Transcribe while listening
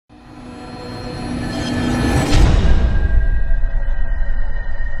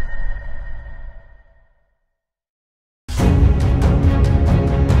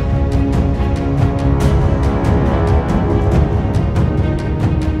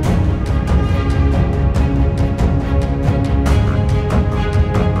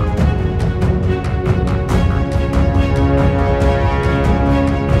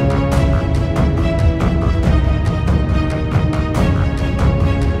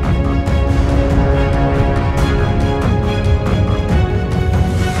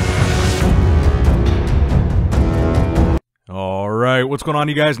What's going on,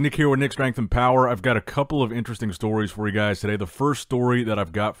 you guys? Nick here with Nick Strength and Power. I've got a couple of interesting stories for you guys today. The first story that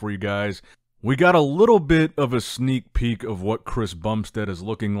I've got for you guys, we got a little bit of a sneak peek of what Chris Bumstead is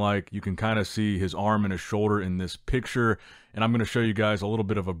looking like. You can kind of see his arm and his shoulder in this picture, and I'm going to show you guys a little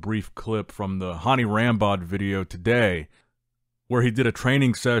bit of a brief clip from the Hani Rambod video today, where he did a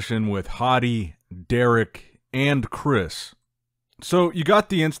training session with Hadi, Derek, and Chris. So you got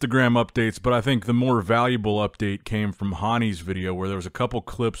the Instagram updates, but I think the more valuable update came from Hani's video, where there was a couple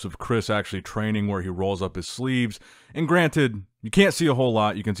clips of Chris actually training where he rolls up his sleeves. And granted, you can't see a whole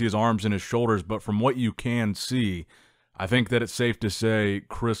lot. You can see his arms and his shoulders, but from what you can see, I think that it's safe to say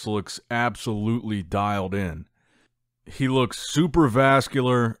Chris looks absolutely dialed in. He looks super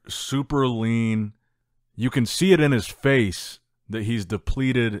vascular, super lean. You can see it in his face that he's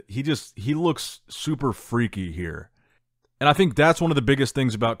depleted. He looks super freaky here. And I think that's one of the biggest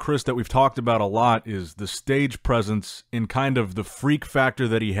things about Chris that we've talked about a lot is the stage presence and kind of the freak factor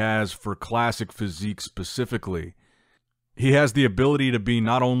that he has for classic physique specifically. He has the ability to be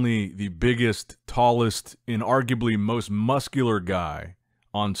not only the biggest, tallest, and arguably most muscular guy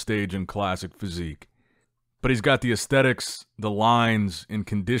on stage in classic physique, but he's got the aesthetics, the lines, and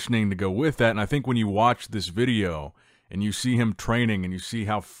conditioning to go with that. And I think when you watch this video and you see him training and you see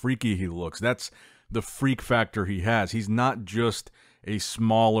how freaky he looks, that's the freak factor he has. He's not just a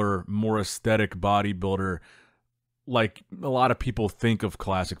smaller, more aesthetic bodybuilder like a lot of people think of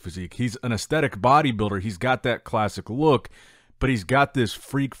classic physique. He's an aesthetic bodybuilder. He's got that classic look, but he's got this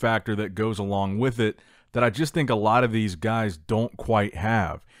freak factor that goes along with it that I just think a lot of these guys don't quite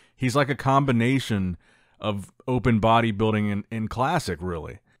have. He's like a combination of open bodybuilding and classic,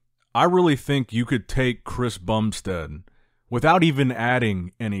 really. I really think you could take Chris Bumstead without even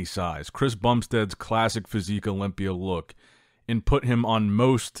adding any size, Chris Bumstead's classic physique Olympia look, and put him on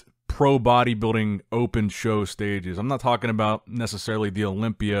most pro bodybuilding open show stages. I'm not talking about necessarily the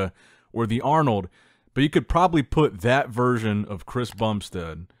Olympia or the Arnold, but you could probably put that version of Chris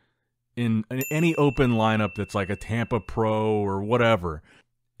Bumstead in any open lineup that's like a Tampa Pro or whatever.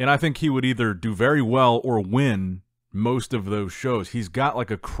 And I think he would either do very well or win most of those shows. He's got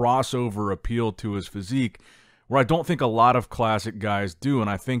like a crossover appeal to his physique where I don't think a lot of classic guys do, and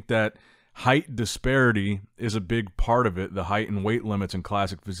I think that height disparity is a big part of it, the height and weight limits in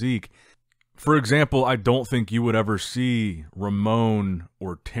classic physique. For example, I don't think you would ever see Ramon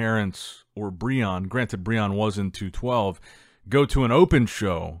or Terrence or Breon, granted Breon was in 212, go to an open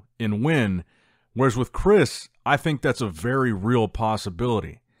show and win, whereas with Chris, I think that's a very real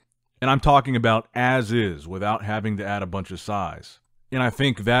possibility. And I'm talking about as is, without having to add a bunch of size. And I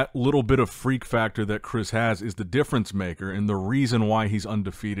think that little bit of freak factor that Chris has is the difference maker and the reason why he's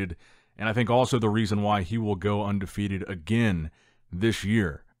undefeated, and I think also the reason why he will go undefeated again this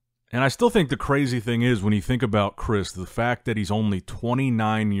year. And I still think the crazy thing is when you think about Chris, the fact that he's only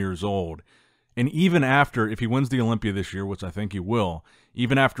 29 years old, and even after, if he wins the Olympia this year, which I think he will,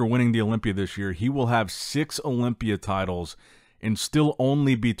 even after winning the Olympia this year, he will have 6 Olympia titles and still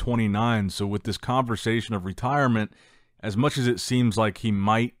only be 29. So with this conversation of retirement, as much as it seems like he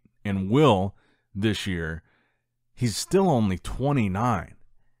might and will this year, he's still only 29.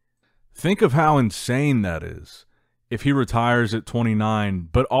 Think of how insane that is if he retires at 29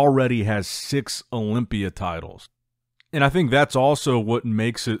 but already has 6 Olympia titles. And I think that's also what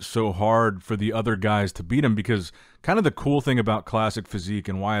makes it so hard for the other guys to beat him, because kind of the cool thing about classic physique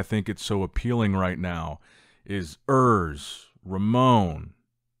and why I think it's so appealing right now is Ramon,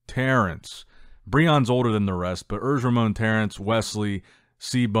 Terrence. Breon's older than the rest, but Ramon, Terrence, Wesley,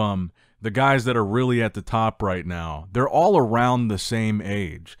 Cbum, the guys that are really at the top right now, they're all around the same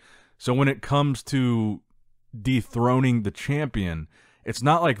age. So when it comes to dethroning the champion, it's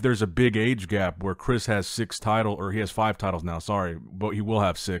not like there's a big age gap where Chris has 6 titles, or he has 5 titles now, sorry, but he will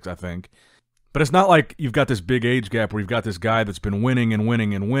have 6, I think. But it's not like you've got this big age gap where you've got this guy that's been winning and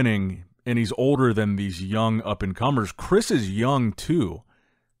winning and winning, and he's older than these young up-and-comers. Chris is young too.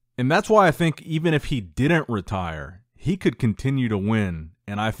 And that's why I think even if he didn't retire, he could continue to win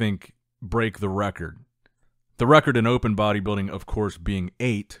and I think break the record. The record in open bodybuilding, of course, being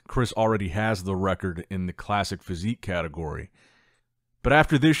 8. Chris already has the record in the classic physique category. But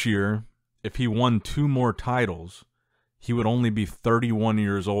after this year, if he won 2 more titles, he would only be 31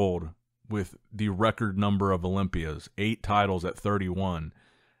 years old with the record number of Olympias, 8 titles at 31.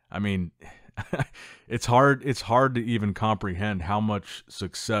 I mean, it's hard to even comprehend how much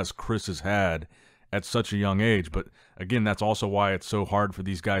success Chris has had at such a young age. But again, that's also why it's so hard for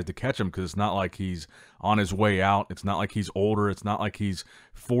these guys to catch him, because it's not like he's on his way out. It's not like he's older. It's not like he's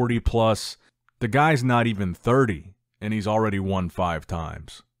 40 plus. The guy's not even 30, and he's already won 5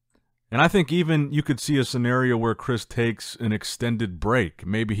 times. And I think even you could see a scenario where Chris takes an extended break.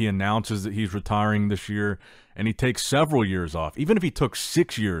 Maybe he announces that he's retiring this year and he takes several years off. Even if he took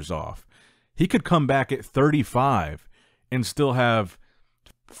 6 years off, he could come back at 35 and still have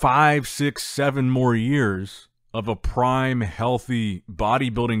 5, 6, 7 more years of a prime, healthy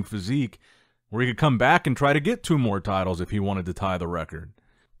bodybuilding physique where he could come back and try to get 2 more titles if he wanted to tie the record.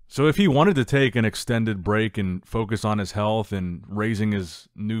 So if he wanted to take an extended break and focus on his health and raising his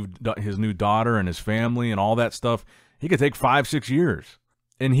new daughter and his family and all that stuff, he could take 5, 6 years.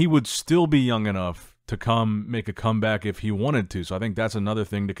 And he would still be young enough to make a comeback if he wanted to. So I think that's another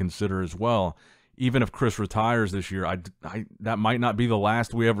thing to consider as well. Even if Chris retires this year, that might not be the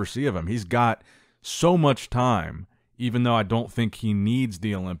last we ever see of him. He's got so much time, even though I don't think he needs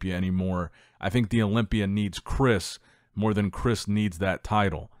the Olympia anymore. I think the Olympia needs Chris more than Chris needs that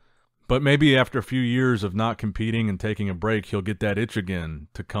title. But maybe after a few years of not competing and taking a break, he'll get that itch again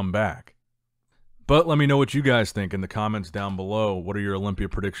to come back. But let me know what you guys think in the comments down below. What are your Olympia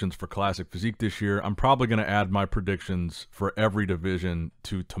predictions for Classic Physique this year? I'm probably going to add my predictions for every division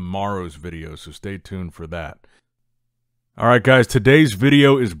to tomorrow's video, so stay tuned for that. All right, guys, today's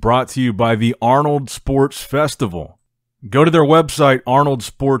video is brought to you by the Arnold Sports Festival. Go to their website,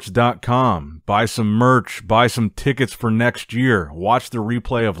 arnoldsports.com. Buy some merch, buy some tickets for next year, watch the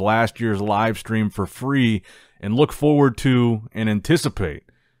replay of last year's live stream for free, and look forward to and anticipate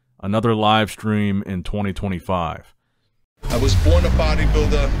another live stream in 2025. I was born a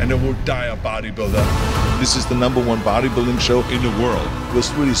bodybuilder and I will die a bodybuilder. This is the #1 bodybuilding show in the world. It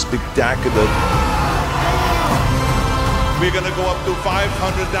was really spectacular. We're gonna go up to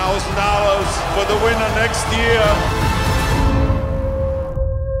 $500,000 for the winner next year.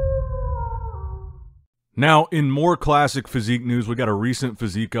 Now, in more Classic Physique news, we got a recent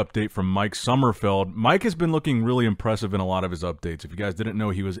physique update from Mike Sommerfeld. Mike has been looking really impressive in a lot of his updates. If you guys didn't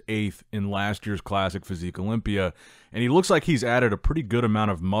know, he was 8th in last year's Classic Physique Olympia, and he looks like he's added a pretty good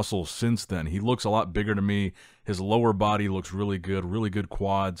amount of muscle since then. He looks a lot bigger to me. His lower body looks really good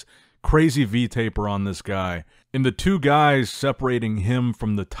quads. Crazy V-taper on this guy. And the 2 guys separating him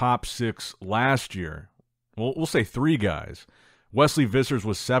from the top 6 last year, well, we'll say 3 guys. Wesley Vissers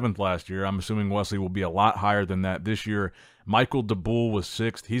was 7th last year. I'm assuming Wesley will be a lot higher than that this year. Michael Daboul was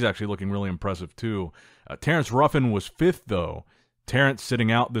 6th. He's actually looking really impressive too. Terrence Ruffin was 5th though. Terrence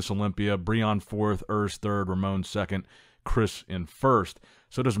sitting out this Olympia. Breon 4th, Urs 3rd, Ramon 2nd, Chris in 1st.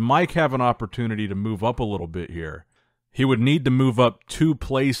 So does Mike have an opportunity to move up a little bit here? He would need to move up 2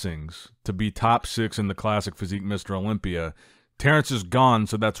 placings to be top 6 in the Classic Physique Mr. Olympia. Terrence is gone,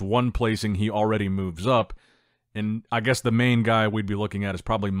 so that's 1 placing he already moves up. And I guess the main guy we'd be looking at is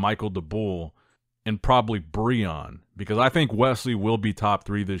probably Michael Daboul and probably Breon, because I think Wesley will be top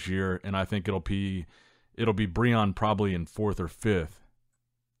 3 this year, and I think it'll be Breon probably in 4th or 5th.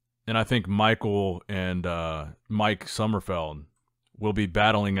 And I think Michael and Mike Sommerfeld will be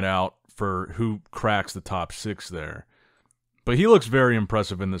battling it out for who cracks the top 6 there. But he looks very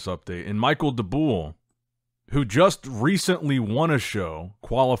impressive in this update. And Michael Daboul, who just recently won a show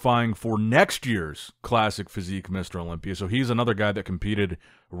qualifying for next year's Classic Physique Mr. Olympia. So he's another guy that competed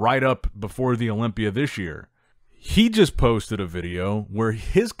right up before the Olympia this year. He just posted a video where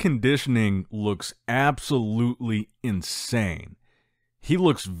his conditioning looks absolutely insane. He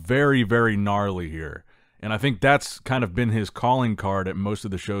looks very, very gnarly here. And I think that's kind of been his calling card at most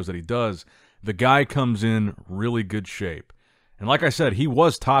of the shows that he does. The guy comes in really good shape. And like I said, he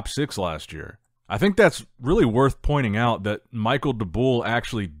was top 6 last year. I think that's really worth pointing out that Michael Daboul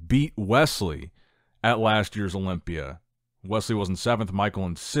actually beat Wesley at last year's Olympia. Wesley was in 7th, Michael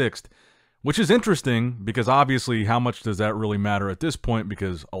in 6th, which is interesting because obviously how much does that really matter at this point,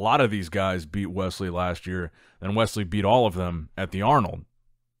 because a lot of these guys beat Wesley last year, and Wesley beat all of them at the Arnold.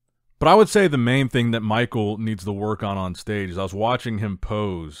 But I would say the main thing that Michael needs to work on stage is I was watching him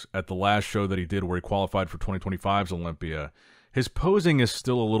pose at the last show that he did where he qualified for 2025's Olympia. His posing is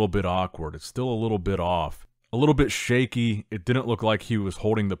still a little bit awkward. It's still a little bit off, a little bit shaky. It didn't look like he was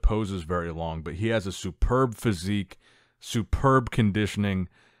holding the poses very long, but he has a superb physique, superb conditioning,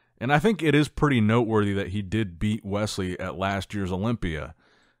 and I think it is pretty noteworthy that he did beat Wesley at last year's Olympia.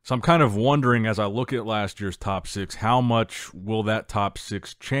 So I'm kind of wondering, as I look at last year's top 6, how much will that top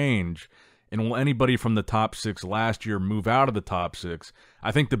 6 change? And will anybody from the top 6 last year move out of the top 6?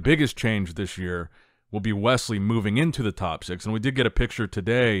 I think the biggest change this year will be Wesley moving into the top 6. And we did get a picture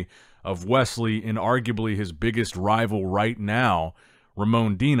today of Wesley and arguably his biggest rival right now,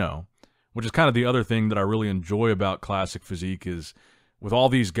 Ramon Dino, which is kind of the other thing that I really enjoy about Classic Physique is with all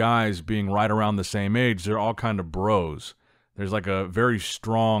these guys being right around the same age, they're all kind of bros. There's like a very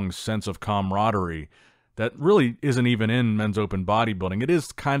strong sense of camaraderie. that really isn't even in men's open bodybuilding. It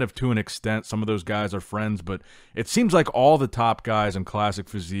is kind of to an extent. Some of those guys are friends, but it seems like all the top guys in classic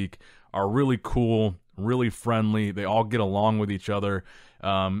physique are really cool, really friendly. They all get along with each other.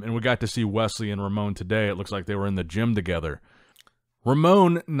 And we got to see Wesley and Ramon today. It looks like they were in the gym together.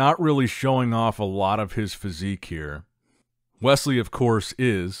 Ramon not really showing off a lot of his physique here. Wesley, of course,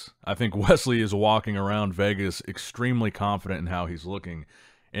 is. I think Wesley is walking around Vegas extremely confident in how he's looking.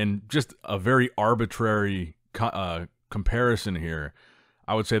 And just a very arbitrary comparison here,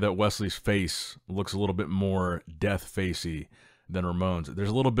 I would say that Wesley's face looks a little bit more death-facey than Ramon's. There's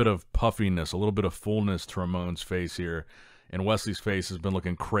a little bit of puffiness, a little bit of fullness to Ramon's face here. And Wesley's face has been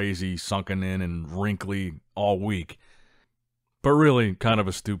looking crazy, sunken in, and wrinkly all week. But really, kind of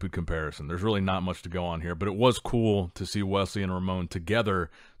a stupid comparison. There's really not much to go on here. But it was cool to see Wesley and Ramon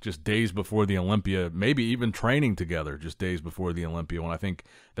together just days before the Olympia, maybe even training together just days before the Olympia, when I think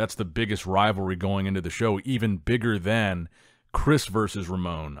that's the biggest rivalry going into the show, even bigger than Chris versus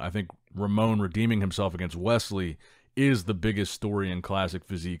Ramon. I think Ramon redeeming himself against Wesley is the biggest story in classic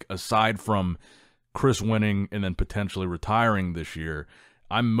physique, aside from Chris winning and then potentially retiring this year.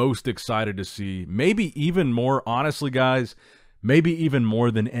 I'm most excited to see, maybe even more, honestly, guys, maybe even more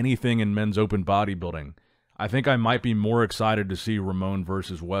than anything in men's open bodybuilding. I think I might be more excited to see Ramon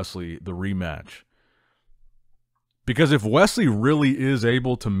versus Wesley, the rematch. Because if Wesley really is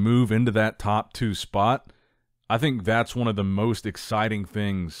able to move into that top 2 spot, I think that's one of the most exciting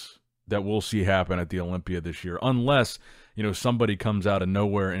things that we'll see happen at the Olympia this year. Unless, you know, somebody comes out of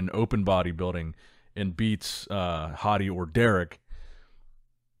nowhere in open bodybuilding and beats Hadi or Derek.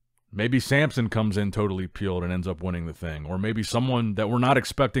 Maybe Samson comes in totally peeled and ends up winning the thing. Or maybe someone that we're not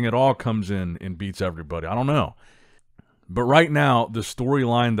expecting at all comes in and beats everybody. I don't know. But right now, the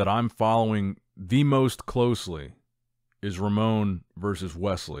storyline that I'm following the most closely is Ramon versus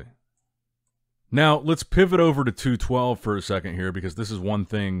Wesley. Now, let's pivot over to 212 for a second here, because this is one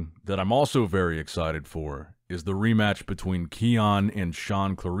thing that I'm also very excited for, is the rematch between Keone and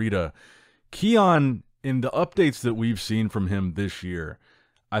Sean Clarita. Keone, in the updates that we've seen from him this year,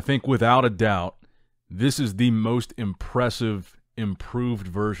 I think without a doubt, this is the most impressive, improved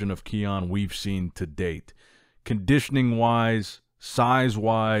version of Keone we've seen to date. Conditioning-wise,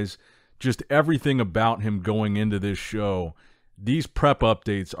 size-wise, just everything about him going into this show. These prep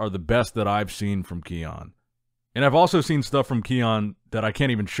updates are the best that I've seen from Keone. And I've also seen stuff from Keone that I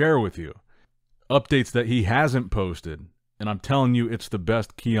can't even share with you. Updates that he hasn't posted. And I'm telling you, it's the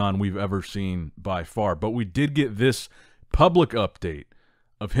best Keone we've ever seen by far. But we did get this public update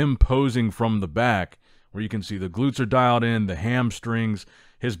of him posing from the back, where you can see the glutes are dialed in, the hamstrings.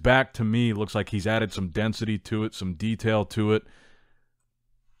 His back, to me, looks like he's added some density to it, some detail to it.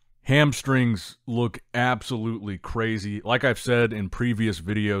 Hamstrings look absolutely crazy. Like I've said in previous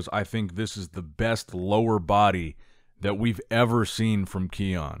videos, I think this is the best lower body that we've ever seen from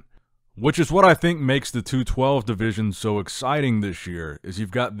Keone. Which is what I think makes the 212 division so exciting this year, is you've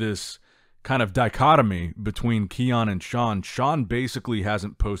got this kind of dichotomy between Keone and Sean. Sean basically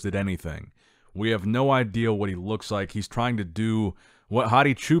hasn't posted anything. We have no idea what he looks like. He's trying to do what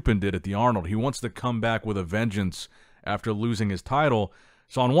Hadi Chupin did at the Arnold. He wants to come back with a vengeance after losing his title.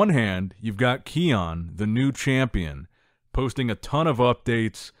 So on one hand, you've got Keone, the new champion, posting a ton of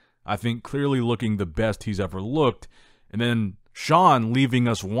updates, I think clearly looking the best he's ever looked. And then Sean leaving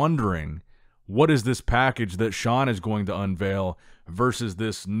us wondering, what is this package that Sean is going to unveil versus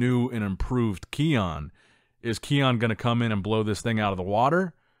this new and improved Keone? Is Keone going to come in and blow this thing out of the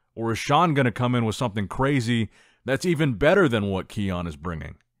water? Or is Sean going to come in with something crazy that's even better than what Keone is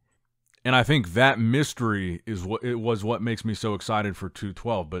bringing? And I think that mystery is what makes me so excited for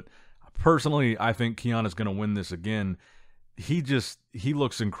 212. But personally, I think Keone is going to win this again. He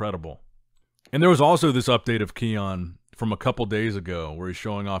looks incredible. And there was also this update of Keone from a couple days ago where he's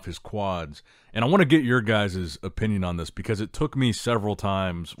showing off his quads. And I want to get your guys' opinion on this, because it took me several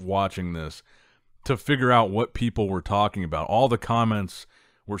times watching this to figure out what people were talking about. All the comments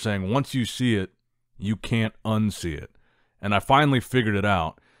were saying, once you see it, you can't unsee it. And I finally figured it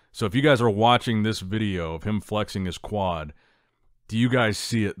out. So if you guys are watching this video of him flexing his quad, do you guys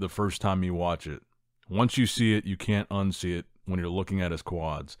see it the first time you watch it? Once you see it, you can't unsee it when you're looking at his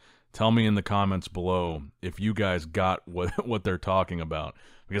quads. Tell me in the comments below if you guys got what they're talking about.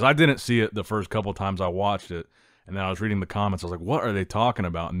 Because I didn't see it the first couple times I watched it. And then I was reading the comments. I was like, what are they talking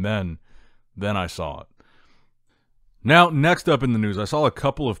about? And then I saw it. Now, next up in the news, I saw a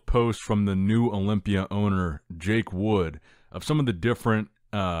couple of posts from the new Olympia owner, Jake Wood, of some of the different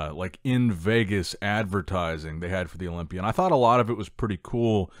like in Vegas advertising they had for the Olympia. And I thought a lot of it was pretty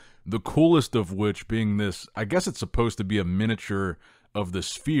cool. The coolest of which being this, I guess it's supposed to be a miniature of the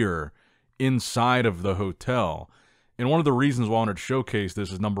Sphere inside of the hotel. And one of the reasons why I wanted to showcase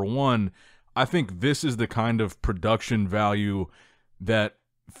this is, number one, I think this is the kind of production value that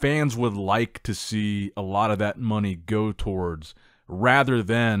fans would like to see a lot of that money go towards, rather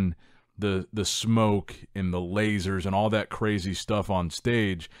than the smoke and the lasers and all that crazy stuff on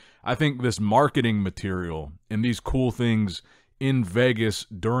stage. I think this marketing material and these cool things in Vegas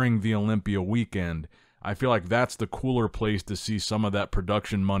during the Olympia weekend, I feel like that's the cooler place to see some of that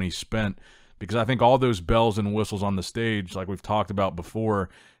production money spent, because I think all those bells and whistles on the stage, like we've talked about before,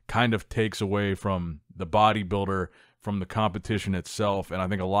 kind of takes away from the bodybuilder, from the competition itself, and I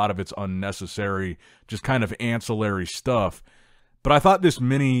think a lot of it's unnecessary, just kind of ancillary stuff. But I thought this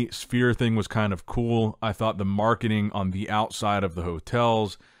mini sphere thing was kind of cool. I thought the marketing on the outside of the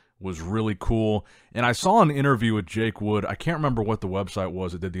hotels was really cool. And I saw an interview with Jake Wood. I can't remember what the website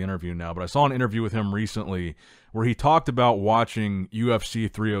was that did the interview now, but I saw an interview with him recently where he talked about watching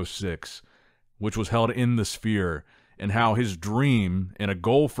UFC 306, which was held in the Sphere, and how his dream and a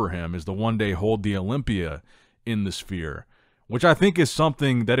goal for him is to one day hold the Olympia in the Sphere, which I think is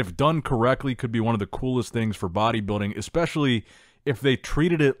something that, if done correctly, could be one of the coolest things for bodybuilding, especially if they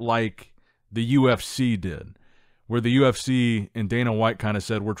treated it like the UFC did, where the UFC and Dana White kind of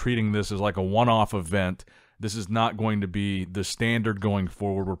said, we're treating this as like a one-off event. This is not going to be the standard going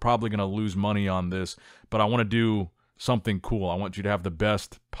forward. We're probably going to lose money on this, but I want to do something cool. I want you to have the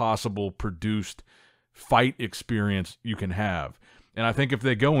best possible produced fight experience you can have. And I think if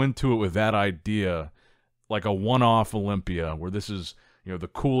they go into it with that idea, like a one-off Olympia, where this is, you know, the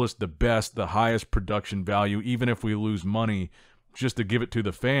coolest, the best, the highest production value, even if we lose money, just to give it to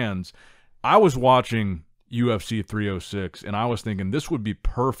the fans. I was watching UFC 306, and I was thinking this would be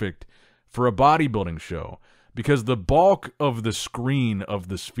perfect for a bodybuilding show, because the bulk of the screen of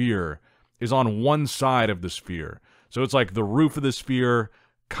the Sphere is on one side of the Sphere. So it's like the roof of the Sphere,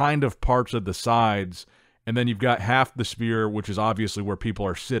 kind of parts of the sides, and then you've got half the Sphere, which is obviously where people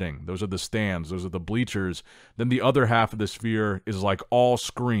are sitting. Those are the stands. Those are the bleachers. Then the other half of the Sphere is like all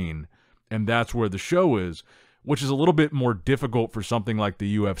screen, and that's where the show is, which is a little bit more difficult for something like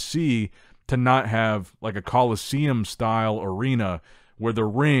the UFC to not have like a Coliseum-style arena where the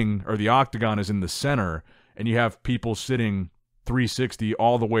ring or the octagon is in the center, and you have people sitting 360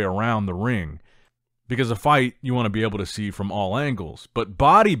 all the way around the ring. Because a fight, you want to be able to see from all angles. But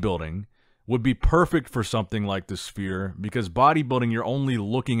bodybuilding would be perfect for something like the Sphere, because bodybuilding, you're only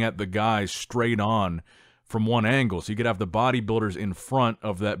looking at the guys straight on from one angle. So you could have the bodybuilders in front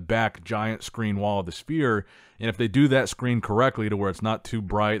of that back giant screen wall of the Sphere, and if they do that screen correctly to where it's not too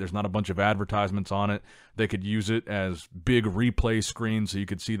bright, there's not a bunch of advertisements on it, they could use it as big replay screens, so you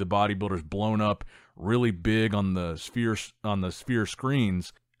could see the bodybuilders blown up really big on the Sphere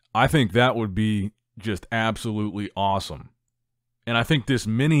screens. I think that would be just absolutely awesome. And I think this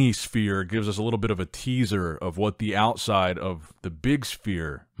mini Sphere gives us a little bit of a teaser of what the outside of the big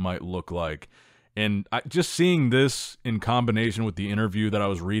Sphere might look like. And just seeing this in combination with the interview that I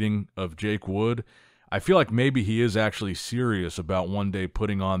was reading of Jake Wood, I feel like maybe he is actually serious about one day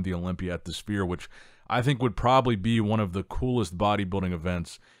putting on the Olympia at the Sphere, which I think would probably be one of the coolest bodybuilding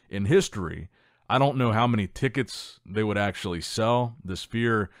events in history. I don't know how many tickets they would actually sell. The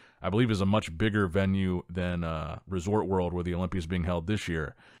Sphere, I believe, is a much bigger venue than Resort World, where the Olympia is being held this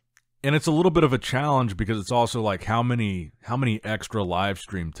year. And it's a little bit of a challenge, because it's also like how many extra live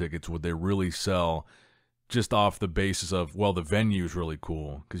stream tickets would they really sell, just off the basis of, well, the venue is really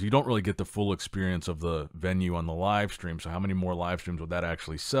cool, because you don't really get the full experience of the venue on the live stream. So how many more live streams would that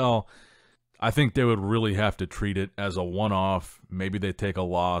actually sell? I think they would really have to treat it as a one-off. Maybe they take a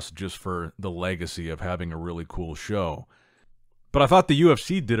loss just for the legacy of having a really cool show. But I thought the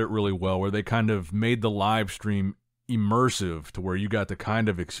UFC did it really well, where they kind of made the live stream immersive, to where you got to kind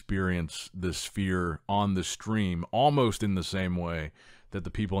of experience the Sphere on the stream almost in the same way that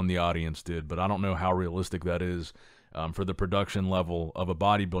the people in the audience did. But I don't know how realistic that is for the production level of a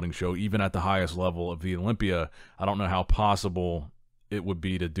bodybuilding show, even at the highest level of the Olympia. I don't know how possible it would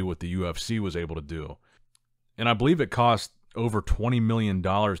be to do what the UFC was able to do. And I believe it cost over $20 million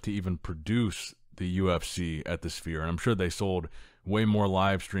to even produce the UFC at the Sphere, and I'm sure they sold way more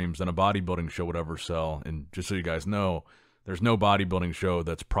live streams than a bodybuilding show would ever sell. And just so you guys know, there's no bodybuilding show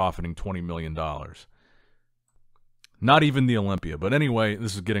that's profiting $20 million. Not even the Olympia. But anyway,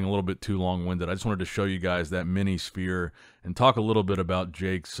 this is getting a little bit too long-winded. I just wanted to show you guys that mini Sphere and talk a little bit about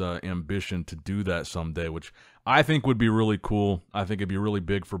Jake's ambition to do that someday, which I think would be really cool. I think it'd be really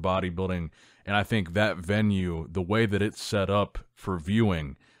big for bodybuilding, and I think that venue, the way that it's set up for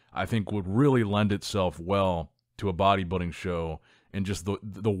viewing, I think would really lend itself well to a bodybuilding show, and just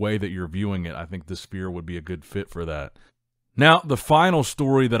the way that you're viewing it, I think the Sphere would be a good fit for that. Now, the final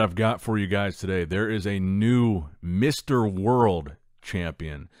story that I've got for you guys today, there is a new Mr. World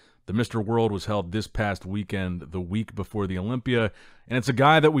champion. The Mr. World was held this past weekend, the week before the Olympia, and it's a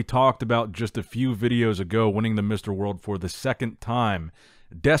guy that we talked about just a few videos ago, winning the Mr. World for the second time.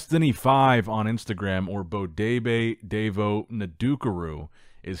 Destiny5 on Instagram, or Bodebe Devo Nadukaru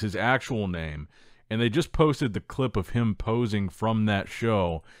is his actual name, and they just posted the clip of him posing from that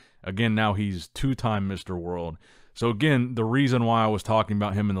show. Again, now he's two-time Mr. World. So again, the reason why I was talking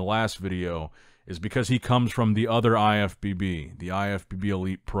about him in the last video is because he comes from the other IFBB, the IFBB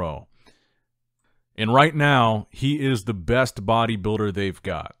Elite Pro. And right now, he is the best bodybuilder they've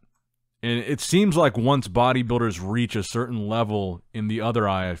got. And it seems like once bodybuilders reach a certain level in the other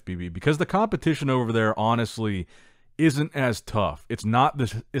IFBB, because the competition over there, honestly, isn't as tough. It's not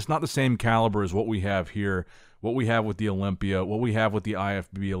the same caliber as what we have here, what we have with the Olympia, what we have with the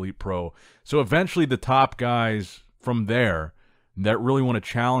IFBB Elite Pro. So eventually the top guys from there that really want to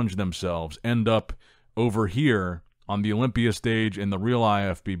challenge themselves end up over here on the Olympia stage in the real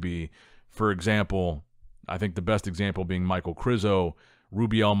IFBB. For example, I think the best example being Michael Krizo,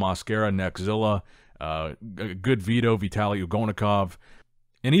 Rubiel Mosquera, Nexzilla, Good Vito, Vitaly Ugonikov,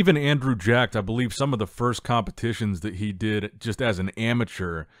 and even Andrew Jacked. I believe some of the first competitions that he did just as an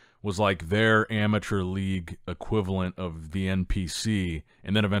amateur was like their amateur league equivalent of the NPC,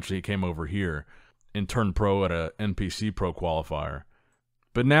 and then eventually he came over here and turned pro at a NPC Pro qualifier.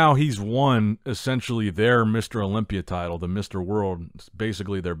 But now he's won essentially their Mr. Olympia title, the Mr. World. It's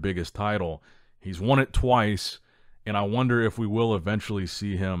basically their biggest title. He's won it twice, and I wonder if we will eventually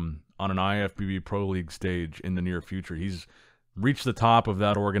see him on an IFBB Pro League stage in the near future. He's reached the top of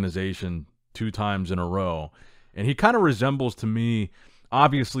that organization 2 times in a row, and he kind of resembles to me.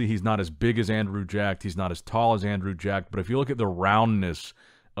 Obviously, he's not as big as Andrew Jacked. He's not as tall as Andrew Jacked, but if you look at the roundness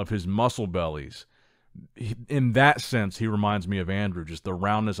of his muscle bellies, in that sense, he reminds me of Andrew, just the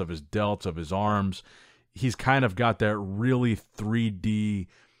roundness of his delts, of his arms. He's kind of got that really 3D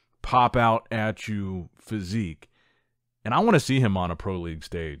pop-out-at-you physique. And I want to see him on a Pro League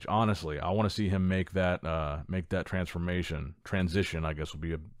stage, honestly. I want to see him make that transition, I guess would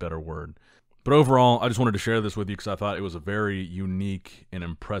be a better word. But overall, I just wanted to share this with you because I thought it was a very unique and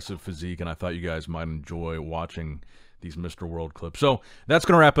impressive physique, and I thought you guys might enjoy watching these Mr. World clips. So that's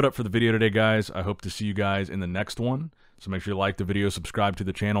going to wrap it up for the video today, guys. I hope to see you guys in the next one. So make sure you like the video, subscribe to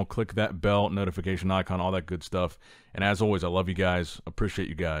the channel, click that bell, notification icon, all that good stuff. And as always, I love you guys. Appreciate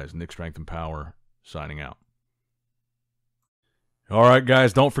you guys. Nick Strength and Power, signing out. All right,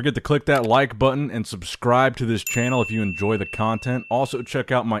 guys, don't forget to click that like button and subscribe to this channel if you enjoy the content. Also,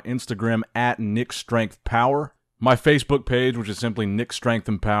 check out my Instagram at NickStrengthPower. My Facebook page, which is simply Nick Strength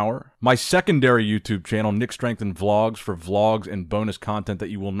and Power. My secondary YouTube channel, Nick Strength and Vlogs, for vlogs and bonus content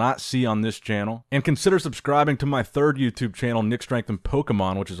that you will not see on this channel. And consider subscribing to my third YouTube channel, Nick Strength and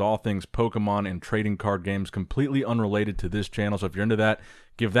Pokemon, which is all things Pokemon and trading card games, completely unrelated to this channel. So if you're into that,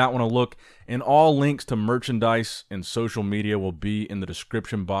 give that one a look. And all links to merchandise and social media will be in the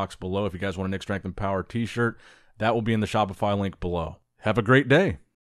description box below. If you guys want a Nick Strength and Power t-shirt, that will be in the Shopify link below. Have a great day.